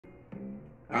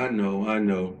I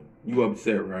know. You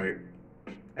upset, right?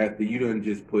 After you done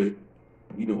just put,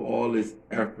 all this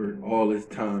effort, all this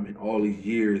time, and all these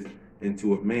years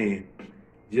into a man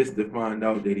just to find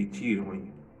out that he cheated on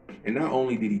you. And not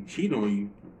only did he cheat on you,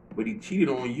 but he cheated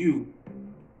on you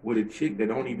with a chick that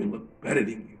don't even look better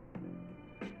than you.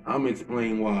 I'm gonna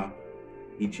explain why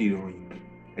he cheated on you.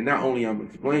 And not only I'm gonna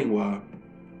explain why,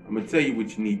 I'm gonna tell you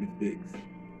what you need to fix.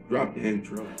 Drop the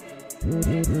intro.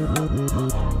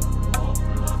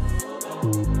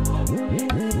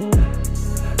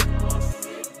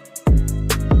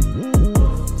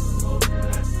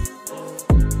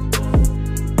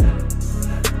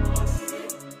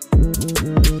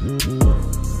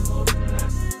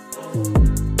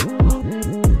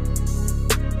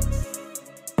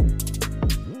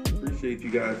 Appreciate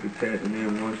you guys for tapping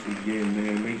in once again,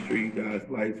 man. Make sure you guys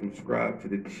like, subscribe to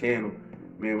the channel.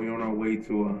 Man, we're on our way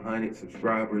to 100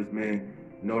 subscribers, man.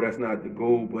 No, that's not the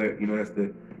goal, but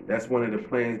that's one of the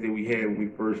plans that we had when we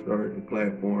first started the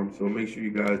platform. So make sure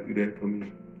you guys do that for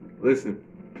me. Listen,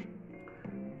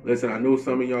 I know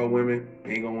some of y'all women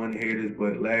ain't gonna want to hear this,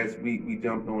 but last week we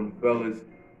jumped on the fellas.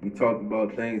 We talked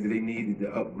about things that they needed to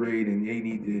upgrade and they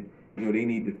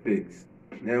need to fix.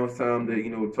 Now it's time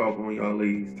to, talk on y'all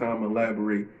ladies. Time to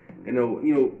elaborate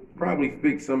and, probably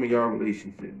fix some of y'all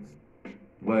relationships.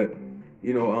 But,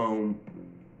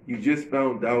 you just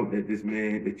found out that this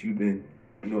man that you've been,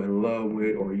 in love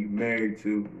with or you married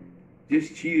to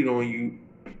just cheated on you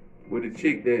with a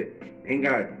chick that ain't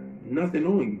got nothing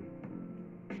on you.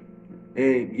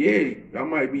 And yeah, y'all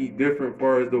might be different as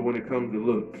far as though when it comes to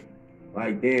looks.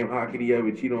 Like, damn, how could he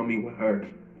ever cheat on me with her?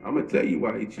 I'm gonna tell you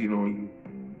why he cheated on you.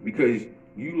 Because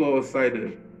you lost sight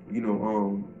of,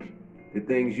 the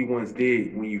things you once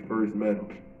did when you first met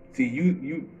him. See,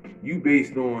 you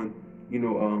based on,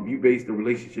 you based the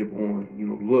relationship on,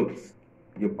 looks,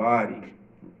 your body,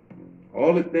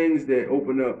 all the things that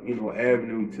open up,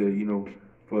 avenue to,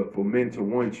 for men to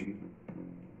want you.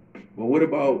 But what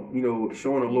about,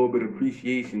 showing a little bit of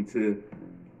appreciation to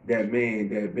that man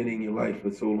that been in your life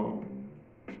for so long?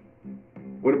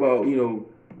 What about,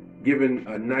 giving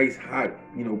a nice hot,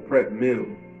 prep meal,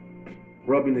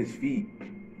 rubbing his feet,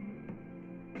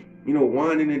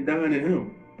 whining and dining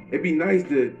him? It'd be nice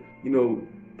to,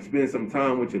 spend some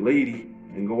time with your lady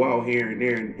and go out here and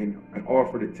there and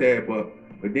offer to tab up.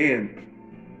 But then,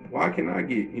 why can't I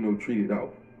get, treated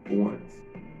out for once?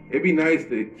 It'd be nice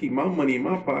to keep my money in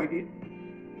my pocket.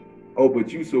 Oh,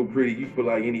 but you so pretty, you feel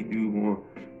like any dude want,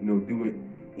 do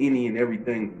any and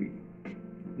everything for you.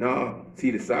 Nah,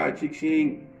 see the side chick,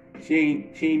 she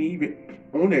ain't even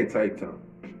on that type time.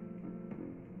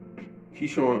 She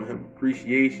showing him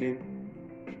appreciation.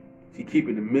 She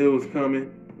keeping the meals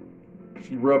coming.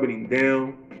 She rubbing him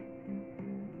down.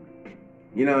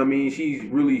 You know what I mean? She's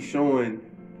really showing,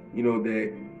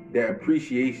 that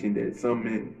appreciation that some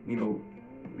men,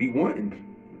 be wanting.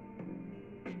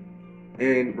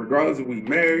 And regardless if we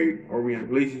married or we in a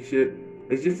relationship,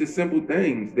 it's just the simple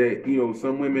things that,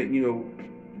 some women,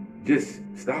 just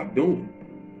stop doing.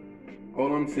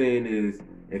 All I'm saying is,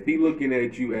 if he looking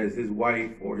at you as his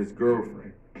wife or his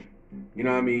girlfriend, you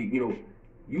know what I mean?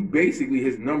 You basically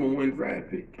his number one draft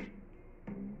pick.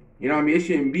 You know what I mean? It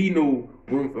shouldn't be no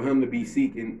room for him to be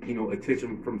seeking,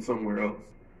 attention from somewhere else.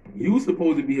 You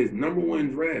supposed to be his number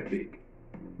one draft pick.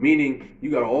 Meaning you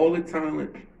got all the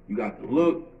talent, you got the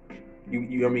look,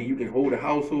 you can hold a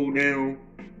household down,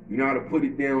 you know how to put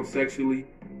it down sexually.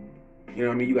 You know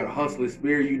what I mean? You got a hustler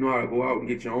spirit, you know how to go out and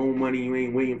get your own money, you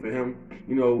ain't waiting for him,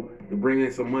 to bring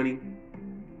in some money.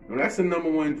 That's the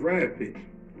number one draft pick.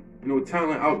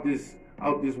 Talent out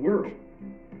this world.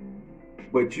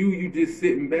 But you just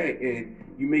sitting back and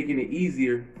you making it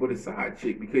easier for the side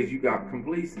chick because you got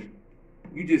complacent.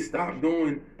 You just stopped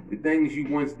doing the things you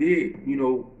once did,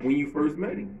 when you first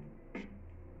met him.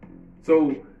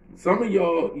 So some of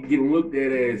y'all getting looked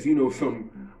at as,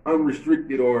 some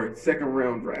unrestricted or second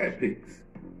round draft picks.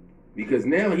 Because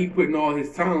now he putting all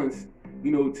his talents,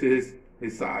 to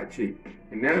his side chick.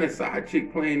 And now the side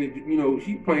chick playing,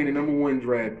 she playing the number one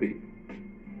draft pick.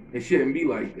 It shouldn't be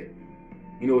like that.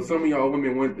 Some of y'all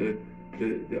women want the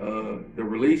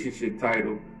relationship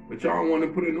title, but y'all don't want to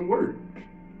put in the work.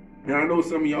 And I know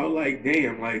some of y'all like,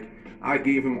 damn, like I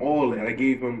gave him all that. I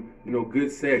gave him,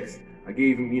 good sex. I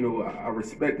gave him, I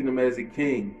respected him as a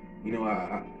king.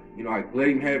 I let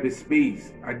him have his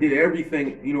space. I did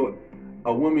everything,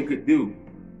 a woman could do.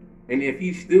 And if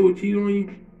he still cheat on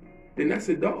you, then that's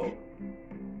a dog.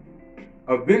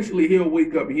 Eventually he'll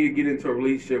wake up and he'll get into a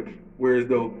relationship whereas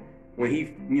though when he,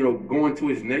 going to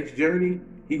his next journey,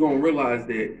 he gonna realize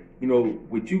that,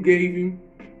 what you gave him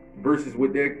versus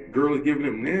what that girl is giving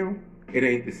him now, it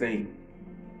ain't the same.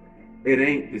 it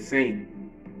ain't the same.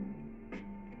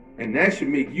 And that should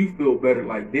make you feel better.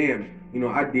 Like, damn,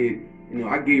 I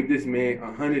gave this man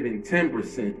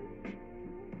 110%.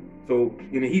 So,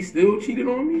 he still cheated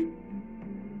on me?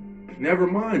 Never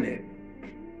mind that.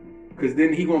 Because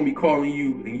then he going to be calling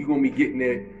you and you going to be getting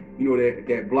that,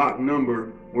 that block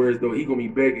number, whereas though he going to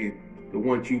be begging to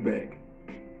want you back.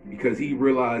 Because he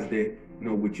realized that,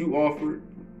 what you offered,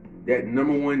 that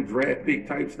 #1 draft pick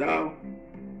type style,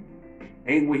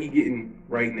 ain't what he getting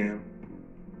right now.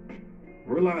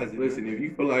 Realize it. Listen, if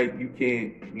you feel like you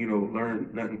can't,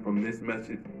 learn nothing from this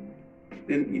message,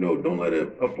 then, don't let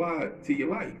it apply to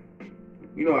your life.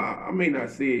 I may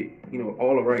not say,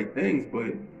 all the right things,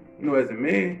 but, as a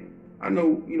man, I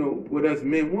know, what us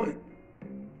men want.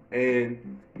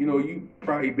 And, you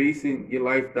probably basing your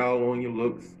lifestyle on your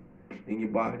looks and your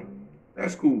body.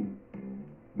 That's cool.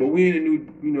 But we in a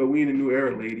new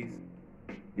era, ladies.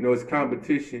 It's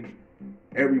competition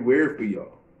everywhere for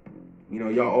y'all.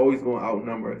 Y'all always gonna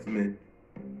outnumber us men.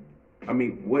 I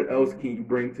mean, what else can you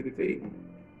bring to the table?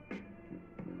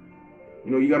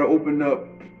 You gotta open up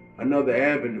another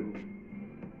avenue.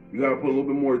 You gotta put a little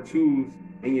bit more tools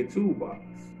in your toolbox.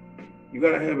 You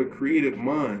gotta have a creative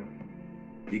mind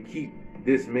to keep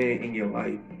this man in your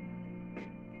life.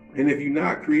 And if you're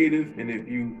not creative, and if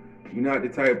you're not the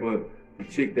type of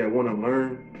chick that wanna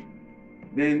learn,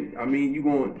 then you're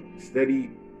gonna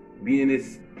steady be in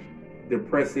this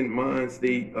depressing mind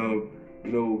state of,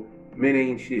 men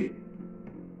ain't shit.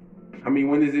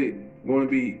 When is it going to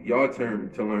be your turn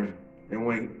to learn? And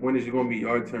when is it going to be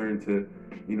your turn to,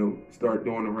 start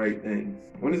doing the right things?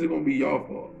 When is it going to be your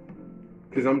fault?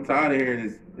 Because I'm tired of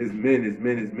hearing it's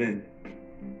men.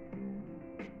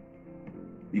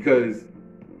 Because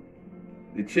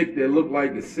the chick that looked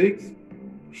like a 6,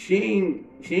 she ain't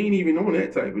even on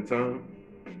that type of time.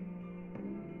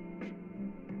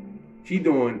 She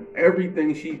doing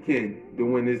everything she can to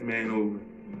win this man over.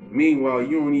 Meanwhile,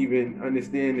 you don't even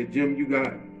understand the gym you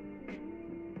got.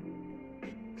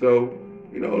 So,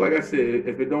 like I said,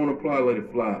 if it don't apply, let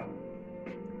it fly.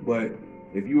 But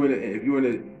if you're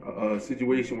in a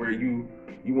situation where you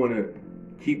want to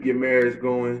keep your marriage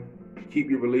going, keep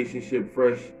your relationship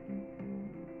fresh,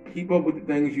 keep up with the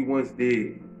things you once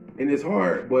did. And it's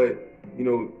hard, but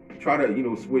try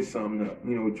to switch something up.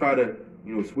 Try to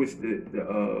switch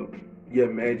your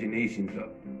imaginations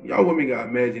up. Y'all women got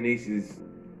imaginations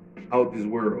out this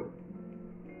world.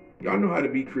 Y'all know how to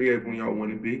be creative when y'all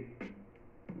want to be.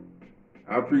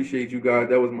 I appreciate you guys.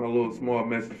 That was my little small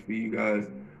message for you guys.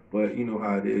 But you know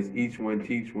how it is. Each one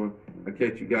teach one. I'll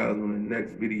catch you guys on the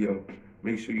next video.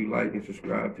 Make sure you like and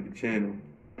subscribe to the channel.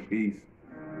 Peace.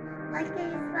 Like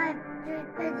and subscribe to the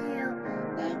video.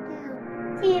 Thank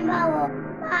you. See you tomorrow.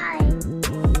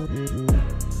 Bye.